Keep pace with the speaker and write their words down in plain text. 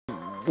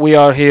We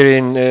are here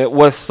in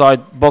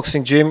Westside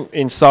Boxing Gym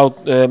in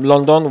South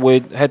London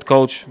with head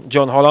coach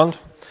John Holland.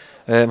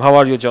 How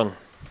are you, John?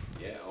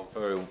 Yeah,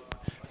 I'm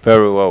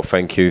very well,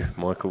 thank you,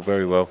 Michael.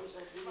 Very well.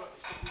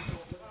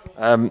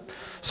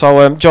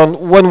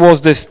 John, when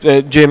was this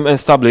gym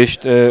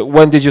established?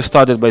 When did you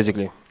start it,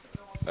 basically?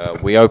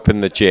 We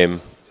opened the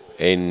gym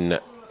in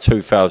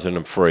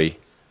 2003,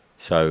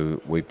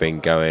 so we've been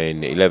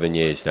going 11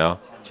 years now,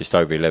 just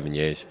over 11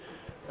 years.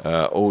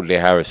 Audley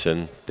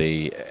Harrison,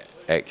 the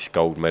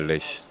ex-gold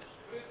medalist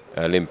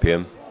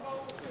Olympian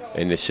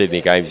in the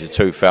Sydney Games of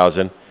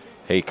 2000,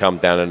 he come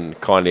down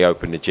and kindly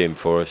opened the gym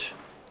for us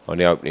on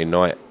the opening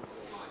night,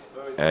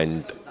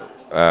 and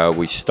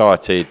we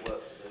started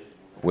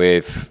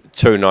with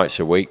 2 nights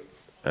a week,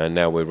 and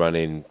now we're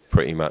running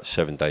pretty much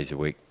 7 days a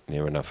week,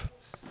 near enough.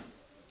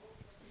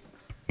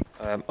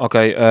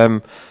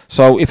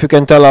 So if you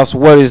can tell us,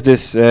 where is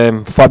this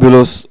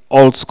fabulous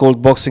old school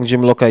boxing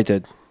gym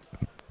located?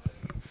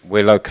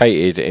 We're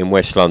located in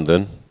West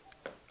London,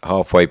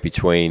 halfway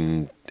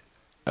between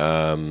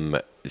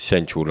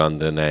central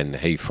London and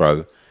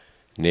Heathrow,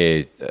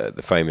 near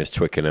the famous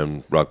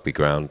Twickenham rugby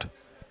ground.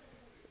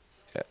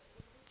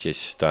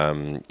 Just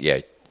on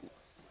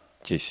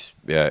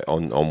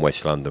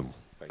West London,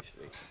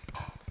 basically.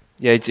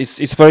 Yeah,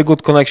 it's very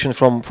good connection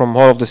from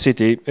all of the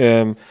city.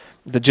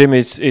 The gym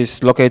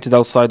is located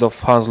outside of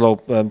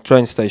Hounslow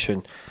train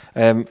station.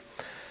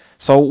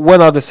 So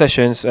when are the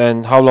sessions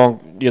and how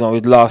long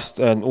it lasts,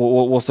 and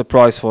what's the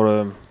price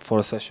for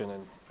a session?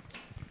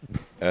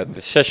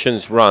 The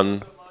sessions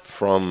run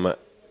from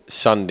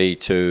Sunday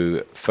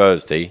to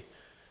Thursday,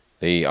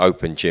 the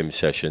open gym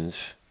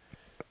sessions.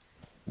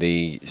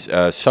 The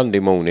Sunday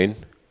morning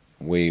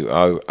we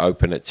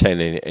open at 10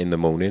 in the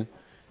morning,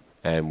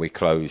 and we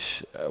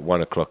close at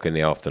 1 o'clock in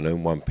the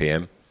afternoon, 1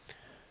 p.m.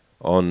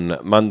 On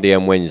Monday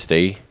and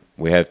Wednesday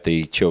we have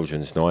the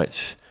children's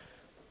nights.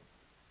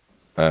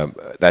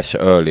 That's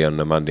early on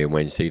the Monday and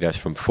Wednesday. That's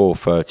from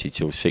 4:30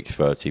 till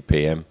 6:30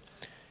 p.m.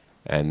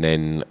 And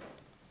then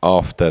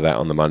after that,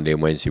 on the Monday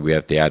and Wednesday, we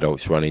have the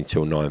adults running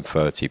till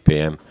 9:30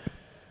 p.m.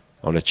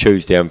 On a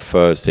Tuesday and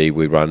Thursday,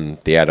 we run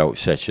the adult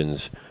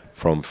sessions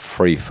from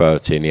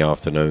 3:30 in the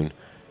afternoon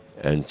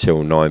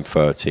until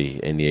 9:30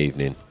 in the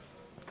evening.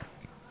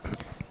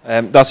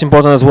 That's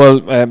important as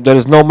well. There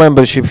is no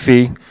membership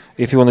fee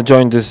if you want to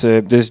join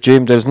this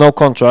gym. There's no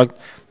contract.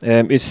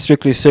 It's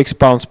strictly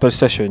 £6 per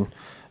session.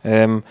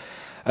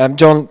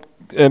 John,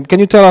 can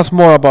you tell us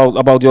more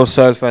about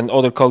yourself and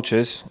other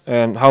coaches?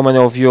 How many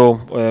of you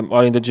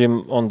are in the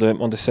gym on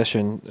the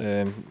session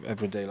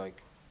every day?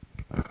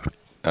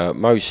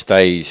 Most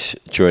days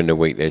during the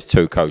week, there's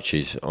 2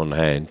 coaches on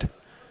hand,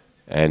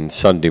 and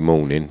Sunday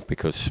morning,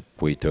 because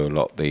we do a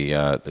lot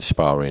the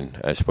sparring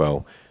as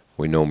well,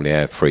 we normally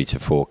have 3 to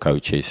 4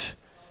 coaches,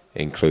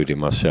 including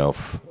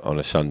myself, on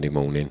a Sunday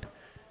morning.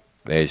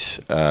 There's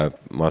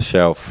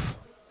myself,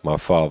 my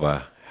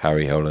father,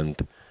 Harry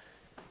Holland,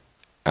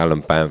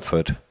 Alan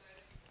Bamford,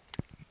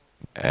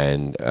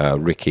 and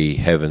Ricky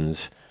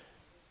Heavens,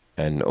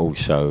 and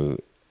also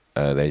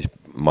there's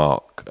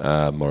Mark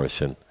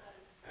Morrison,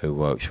 who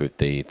works with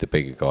the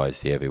bigger guys,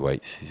 the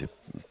heavyweights.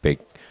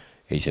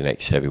 He's an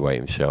ex-heavyweight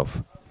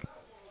himself.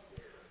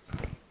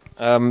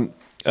 John,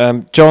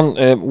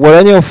 were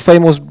any of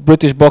famous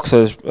British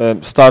boxers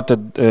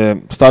started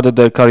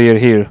their career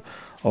here,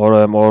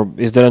 or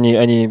is there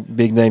any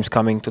big names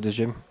coming to the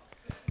gym?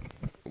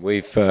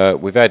 We've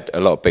had a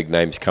lot of big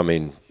names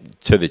coming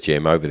to the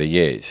gym over the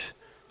years,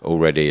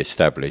 already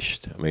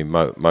established. I mean,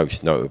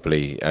 most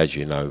notably, as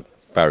you know,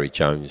 Barry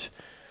Jones.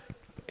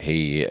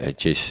 He had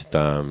just,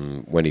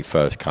 when he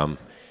first come,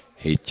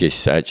 he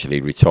just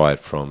actually retired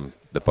from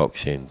the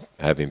boxing,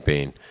 having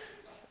been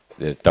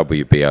the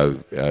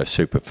WBO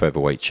super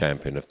featherweight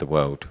champion of the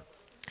world,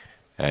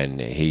 and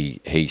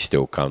he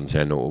still comes,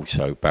 and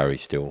also Barry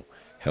still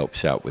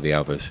helps out with the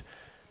others.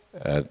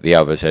 The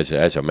others,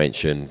 as I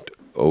mentioned,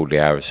 Audley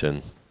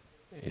Harrison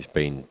has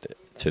been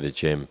to the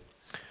gym.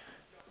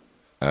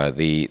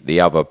 The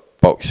other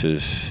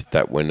boxers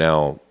that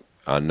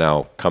are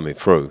now coming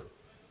through,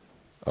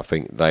 I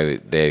think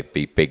they'd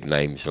be big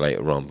names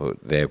later on, but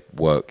they're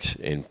works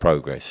in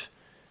progress.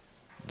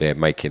 They're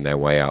making their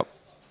way up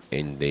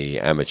in the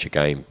amateur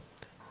game.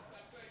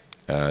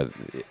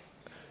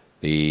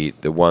 The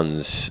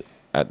ones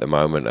at the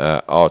moment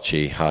are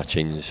Archie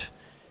Hutchins.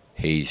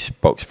 He's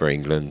boxed for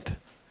England.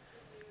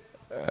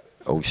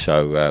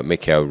 Also,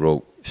 Mickey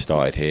O'Rourke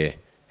started here.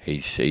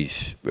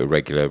 He's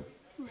regular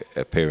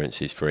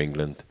appearances for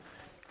England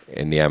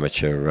in the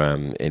amateur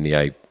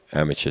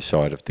amateur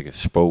side of the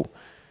sport.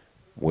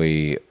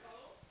 We've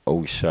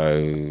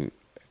also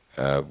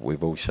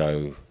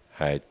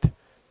had.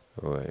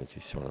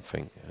 Just trying to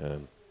think.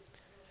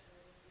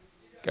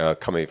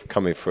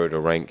 Coming through the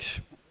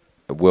ranks,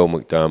 Will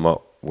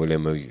McDermott,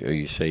 William, who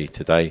you see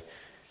today,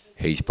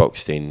 he's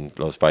boxed in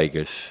Las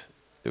Vegas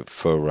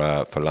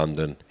for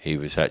London. He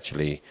was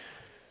actually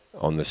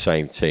on the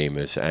same team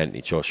as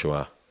Anthony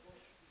Joshua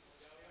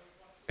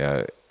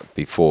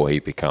before he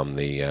became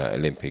the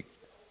Olympic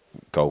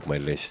gold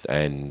medalist,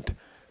 and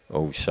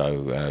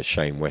Also,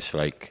 Shane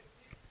Westlake,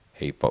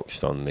 he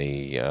boxed on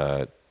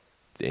the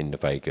in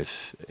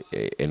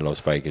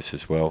Las Vegas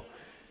as well.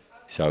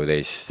 So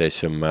there's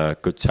some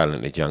good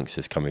talented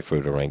youngsters coming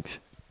through the ranks.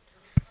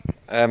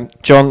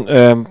 John,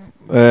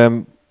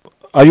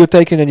 are you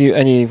taking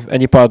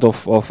any part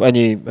of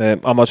any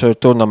amateur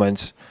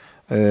tournaments?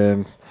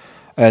 And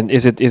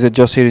is it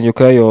just here in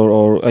UK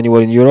or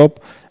anywhere in Europe?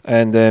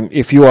 And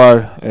if you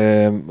are,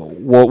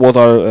 what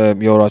are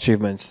your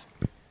achievements?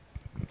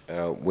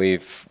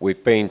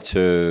 We've been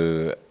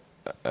to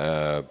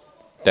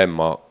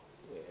Denmark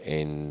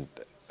in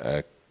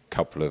a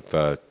couple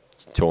of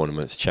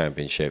tournaments,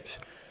 championships,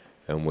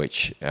 in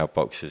which our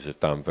boxers have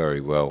done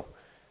very well.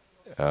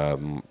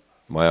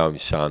 My own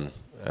son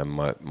and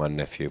my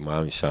nephew, my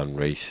own son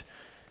Reese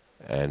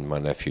and my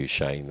nephew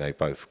Shane, they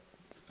both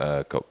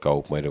got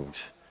gold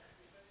medals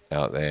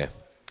out there.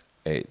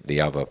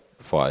 The other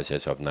fighters,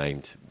 as I've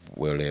named,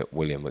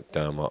 William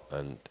McDermott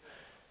and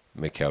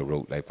Mikael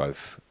Rook, they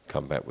both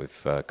come back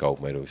with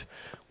gold medals.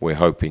 We're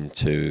hoping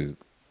to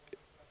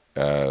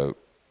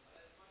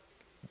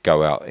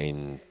go out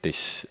in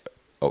this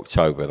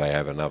October. They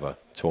have another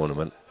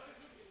tournament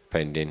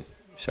pending,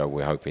 so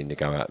we're hoping to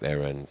go out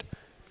there and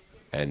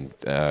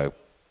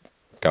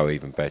go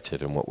even better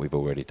than what we've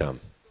already done.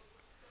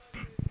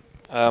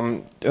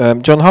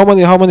 John, how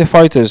many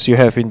fighters you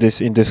have in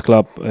this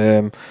club?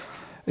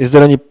 Is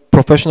there any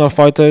professional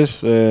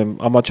fighters,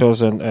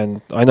 amateurs,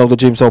 and I know the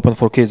gym's open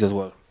for kids as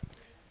well.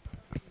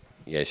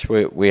 Yes,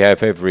 we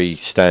have every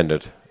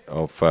standard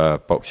of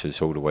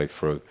boxers all the way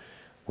through.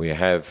 We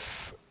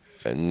have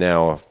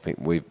now, I think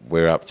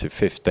we're up to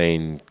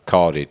 15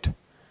 carded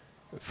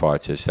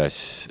fighters.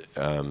 That's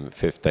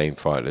 15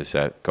 fighters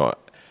that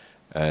got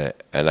an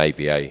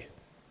ABA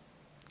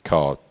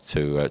card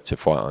to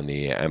fight on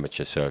the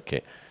amateur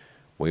circuit.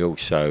 We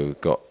also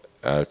got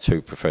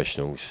 2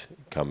 professionals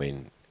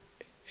coming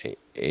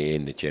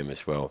in the gym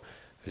as well.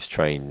 Has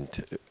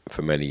trained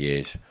for many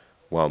years.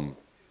 One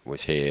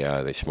was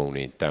here this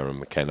morning, Darren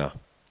McKenna.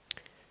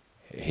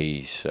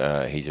 He's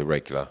a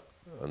regular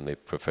on the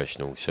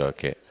professional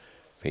circuit.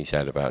 He's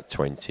had about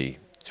 20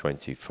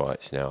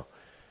 fights now.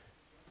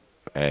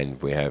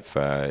 And we have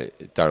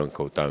Darren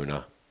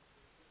Cordona.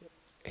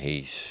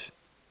 He's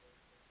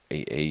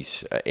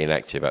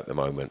inactive at the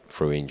moment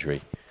through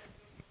injury,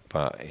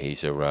 but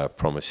he's a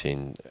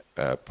promising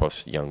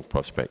young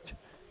prospect.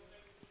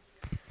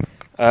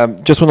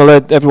 Just want to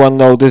let everyone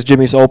know this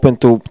gym is open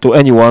to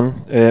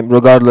anyone,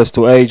 regardless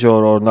to age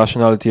or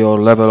nationality or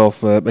level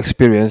of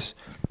experience.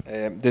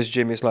 This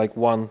gym is like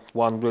one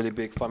really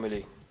big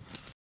family.